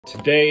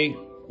Today,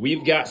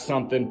 we've got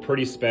something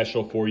pretty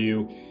special for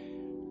you.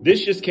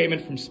 This just came in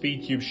from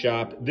Speedcube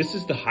Shop. This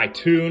is the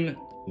Opulent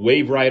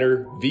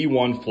Waverider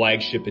V1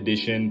 Flagship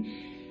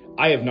Edition.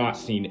 I have not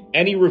seen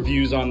any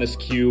reviews on this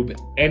cube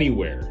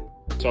anywhere.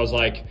 So I was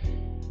like,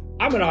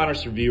 I'm an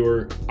honest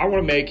reviewer. I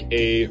want to make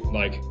a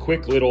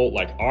quick little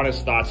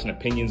honest thoughts and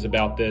opinions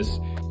about this.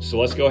 So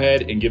let's go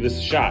ahead and give this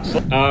a shot.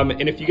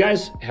 And if you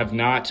guys have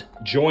not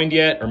joined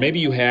yet, or maybe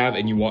you have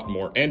and you want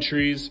more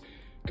entries,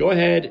 go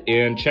ahead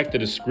and check the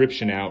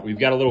description out. We've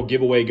got a little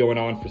giveaway going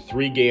on for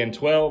 3 GAN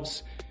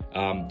 12s.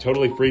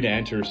 Totally free to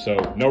enter, so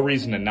no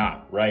reason to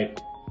not, right?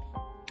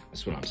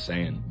 That's what I'm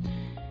saying.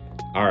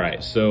 All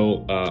right,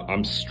 so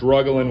I'm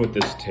struggling with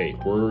this tape.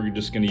 We're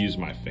just gonna use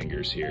my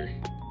fingers here.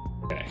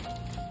 Okay.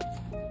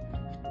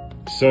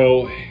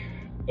 So,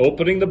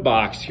 opening the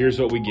box, here's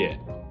what we get.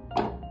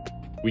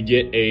 We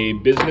get a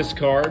business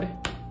card,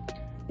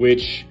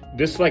 which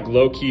this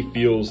low-key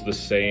feels the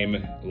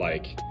same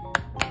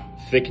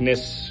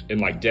thickness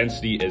and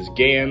density as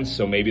GAN,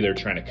 so maybe they're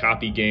trying to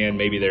copy GAN,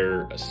 maybe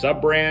they're a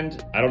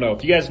sub-brand. I don't know.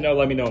 If you guys know,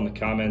 let me know in the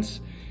comments.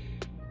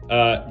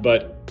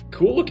 But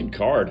cool looking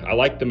card. I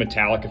like the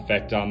metallic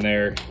effect on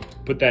there.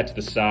 Put that to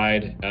the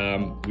side.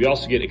 We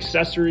also get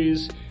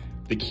accessories,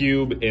 the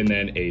cube, and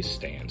then a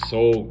stand.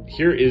 So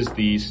here is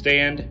the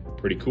stand.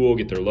 Pretty cool,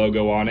 get their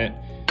logo on it.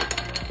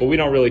 But we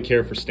don't really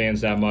care for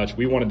stands that much.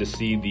 We wanted to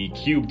see the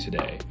cube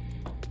today.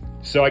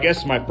 So I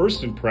guess my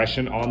first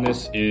impression on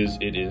this is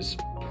it is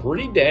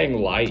pretty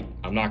dang light,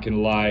 I'm not gonna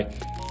lie.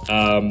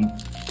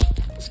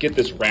 Let's get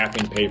this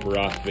wrapping paper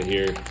off of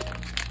here.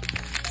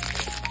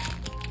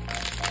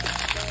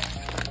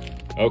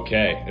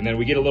 Okay, and then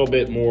we get a little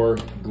bit more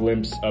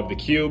glimpse of the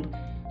cube.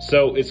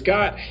 So it's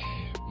got,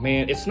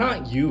 man, it's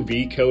not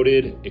UV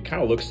coated. It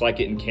kind of looks like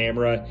it in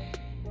camera,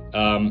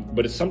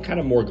 but it's some kind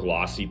of more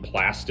glossy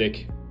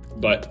plastic.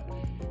 But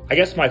I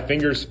guess my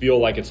fingers feel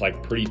like it's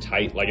pretty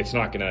tight, like it's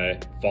not gonna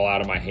fall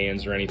out of my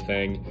hands or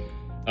anything.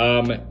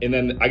 And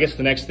then I guess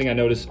the next thing I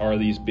noticed are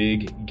these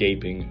big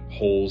gaping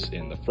holes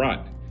in the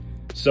front.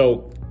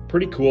 So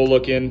pretty cool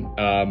looking,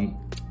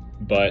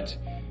 but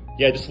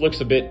yeah, it just looks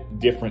a bit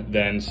different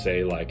than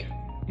say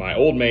my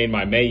old main,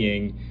 my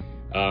Meiying.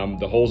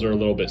 The holes are a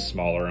little bit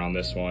smaller on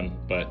this one,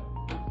 but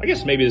I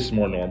guess maybe this is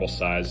more normal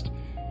sized.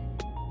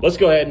 Let's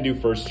go ahead and do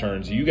first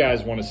turns. You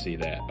guys want to see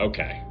that.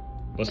 Okay,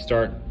 let's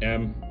start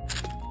M.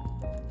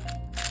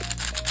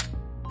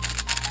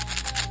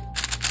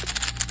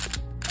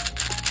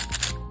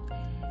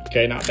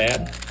 Okay, not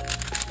bad.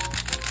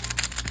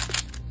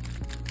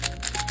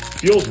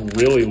 Feels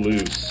really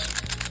loose.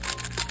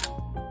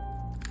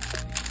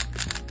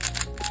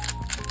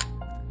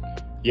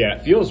 Yeah,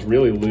 it feels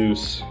really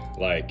loose.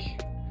 I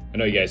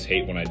know you guys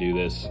hate when I do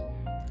this.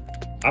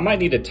 I might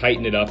need to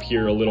tighten it up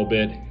here a little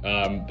bit,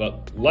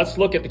 but let's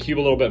look at the cube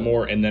a little bit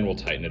more and then we'll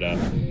tighten it up.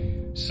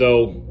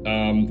 So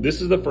this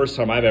is the first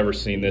time I've ever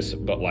seen this,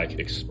 but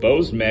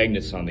exposed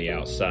magnets on the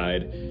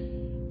outside.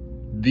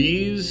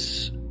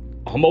 These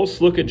almost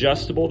look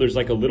adjustable. There's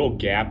a little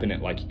gap in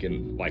it, you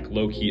can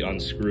low-key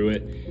unscrew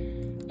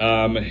it.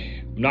 I'm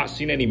not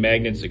seeing any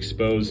magnets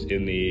exposed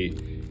in the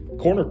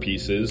corner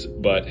pieces,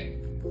 but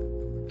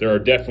there are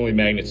definitely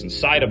magnets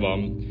inside of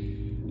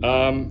them.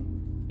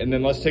 And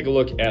then let's take a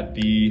look at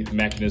the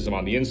mechanism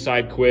on the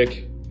inside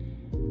quick.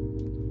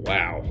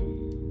 Wow,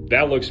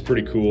 that looks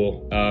pretty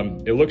cool.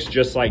 It looks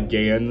just like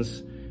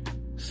GAN's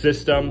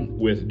system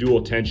with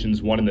dual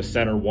tensions, one in the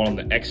center, one on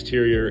the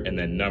exterior, and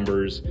then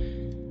numbers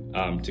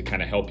to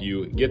kind of help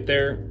you get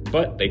there.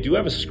 But they do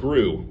have a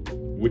screw,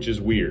 which is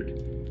weird,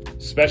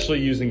 especially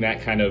using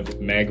that kind of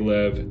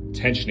maglev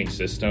tensioning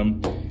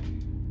system.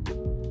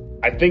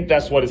 I think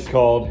that's what it's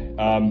called.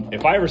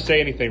 If I ever say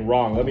anything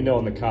wrong, let me know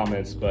in the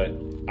comments, but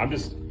I'm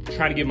just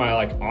trying to give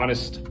my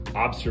honest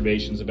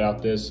observations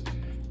about this.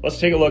 Let's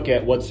take a look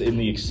at what's in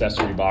the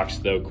accessory box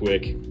though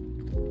quick,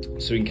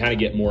 so we can kind of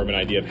get more of an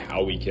idea of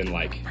how we can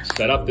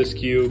set up this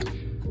cube.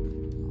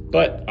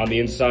 But on the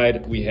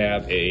inside, we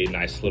have a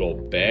nice little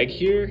bag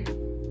here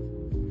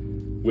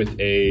with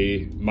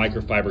a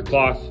microfiber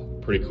cloth.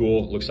 Pretty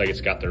cool. Looks like it's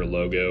got their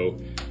logo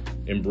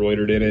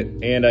embroidered in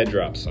it. And I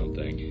dropped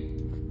something.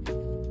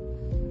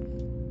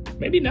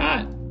 Maybe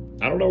not.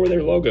 I don't know where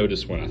their logo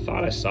just went. I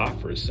thought I saw it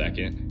for a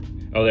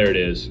second. Oh, there it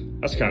is.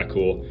 That's kind of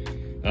cool.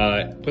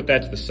 Put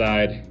that to the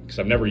side because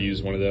I've never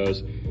used one of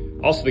those.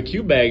 Also, the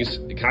cube bag's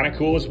kind of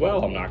cool as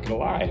well, I'm not gonna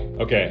lie.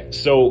 Okay,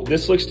 so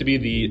this looks to be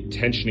the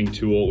tensioning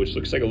tool, which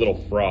looks like a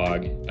little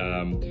frog.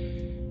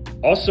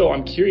 Also,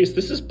 I'm curious,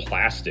 this is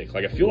plastic.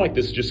 I feel like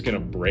this is just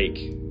gonna break.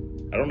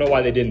 I don't know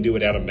why they didn't do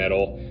it out of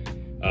metal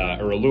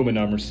or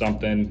aluminum or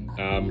something.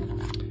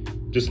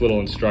 Just a little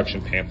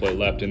instruction pamphlet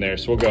left in there,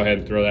 so we'll go ahead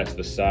and throw that to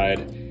the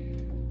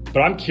side. But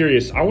I'm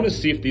curious, I wanna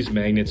see if these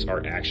magnets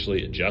are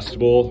actually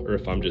adjustable or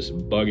if I'm just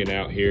bugging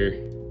out here.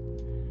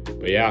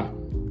 But yeah,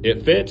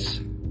 it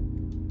fits.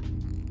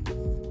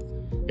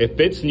 It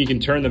fits and you can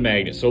turn the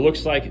magnet. So it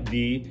looks like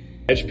the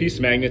edge piece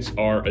magnets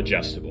are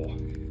adjustable.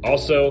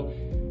 Also,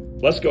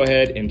 let's go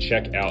ahead and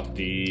check out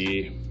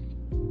the,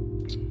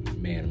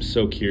 man, I'm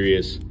so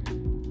curious.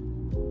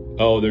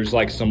 Oh, there's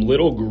like some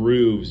little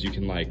grooves you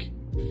can like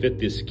fit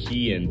this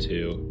key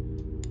into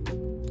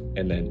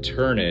and then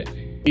turn it.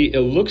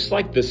 It looks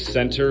like the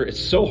center, it's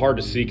so hard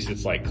to see because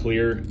it's like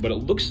clear, but it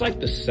looks like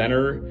the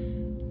center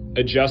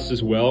adjusts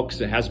as well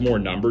because it has more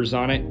numbers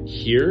on it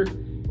here.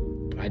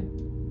 But I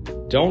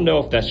don't know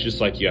if that's just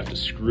like you have to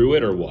screw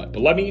it or what.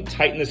 But let me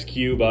tighten this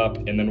cube up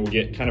and then we'll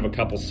get kind of a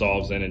couple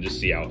solves in and just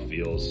see how it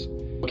feels.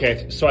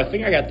 Okay, so I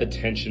think I got the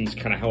tensions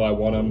kind of how I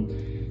want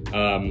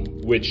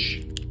them,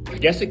 which I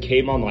guess it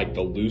came on like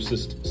the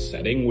loosest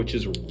setting, which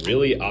is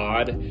really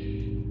odd.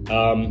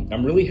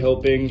 I'm really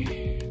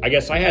hoping, I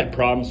guess I had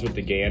problems with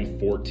the GAN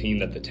 14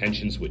 that the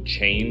tensions would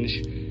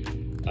change.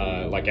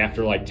 Like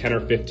after like 10 or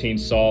 15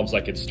 solves,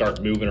 I could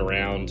start moving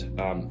around.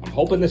 I'm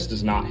hoping this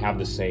does not have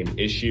the same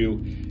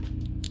issue,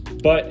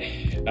 but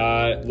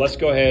let's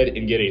go ahead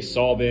and get a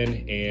solve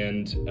in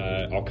and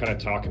I'll kind of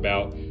talk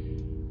about,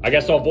 I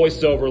guess I'll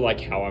voice over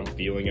like how I'm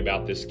feeling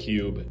about this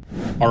cube.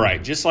 All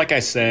right, just like I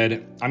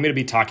said, I'm gonna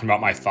be talking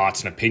about my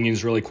thoughts and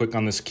opinions really quick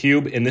on this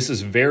cube, and this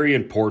is very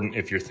important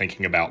if you're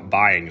thinking about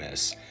buying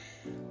this.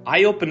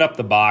 I opened up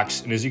the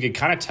box, and as you can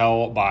kind of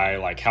tell by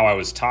like how I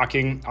was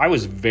talking, I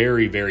was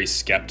very, very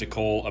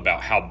skeptical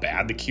about how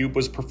bad the cube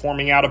was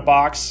performing out of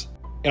box.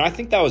 And I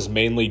think that was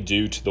mainly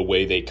due to the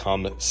way they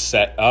come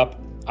set up.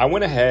 I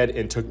went ahead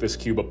and took this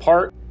cube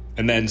apart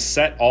and then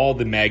set all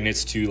the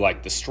magnets to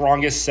like the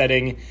strongest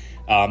setting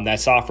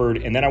that's offered.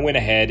 And then I went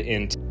ahead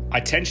and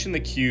I tensioned the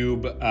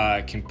cube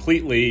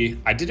completely.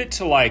 I did it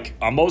to like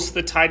almost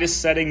the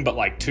tightest setting, but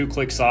like 2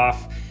 clicks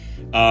off.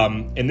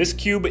 And this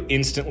cube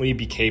instantly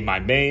became my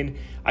main.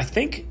 I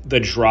think the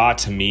draw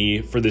to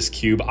me for this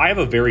cube, I have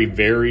a very,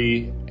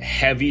 very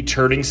heavy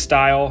turning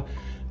style.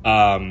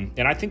 And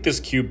I think this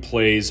cube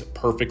plays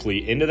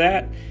perfectly into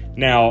that.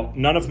 Now,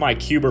 none of my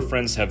cuber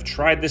friends have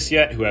tried this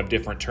yet who have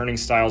different turning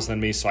styles than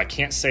me, so I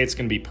can't say it's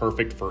gonna be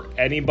perfect for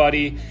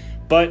anybody.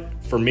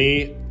 But for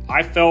me,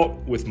 I felt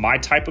with my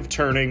type of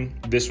turning,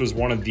 this was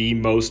one of the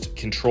most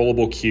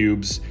controllable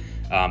cubes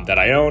that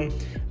I own.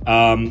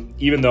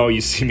 Even though you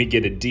see me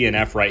get a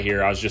DNF right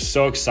here, I was just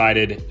so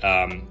excited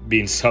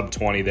being sub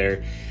 20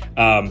 there.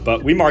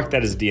 But we marked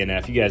that as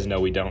DNF. You guys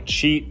know we don't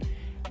cheat.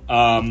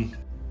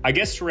 I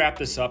guess to wrap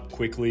this up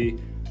quickly,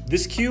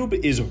 this cube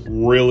is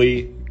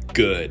really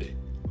good.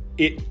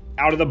 It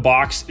out of the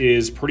box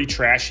is pretty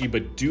trashy,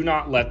 but do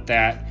not let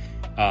that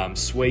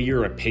sway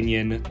your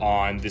opinion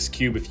on this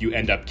cube if you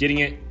end up getting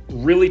it.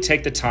 Really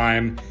take the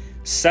time,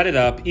 set it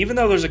up. Even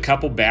though there's a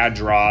couple bad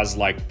draws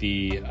like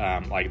the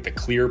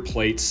clear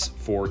plates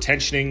for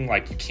tensioning,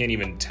 like you can't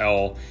even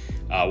tell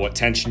what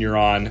tension you're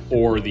on,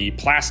 or the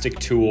plastic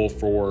tool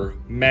for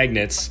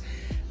magnets.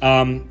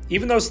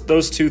 Even though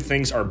those two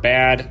things are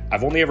bad,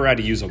 I've only ever had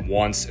to use them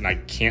once and I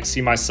can't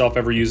see myself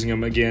ever using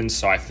them again,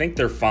 so I think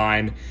they're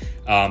fine.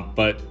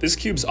 But this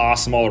cube's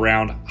awesome all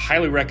around.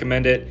 Highly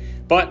recommend it.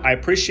 But I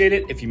appreciate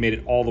it if you made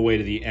it all the way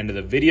to the end of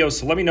the video.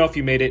 So let me know if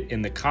you made it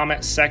in the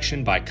comment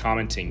section by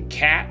commenting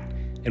cat,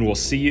 and we'll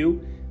see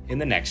you in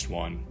the next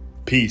one.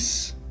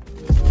 Peace.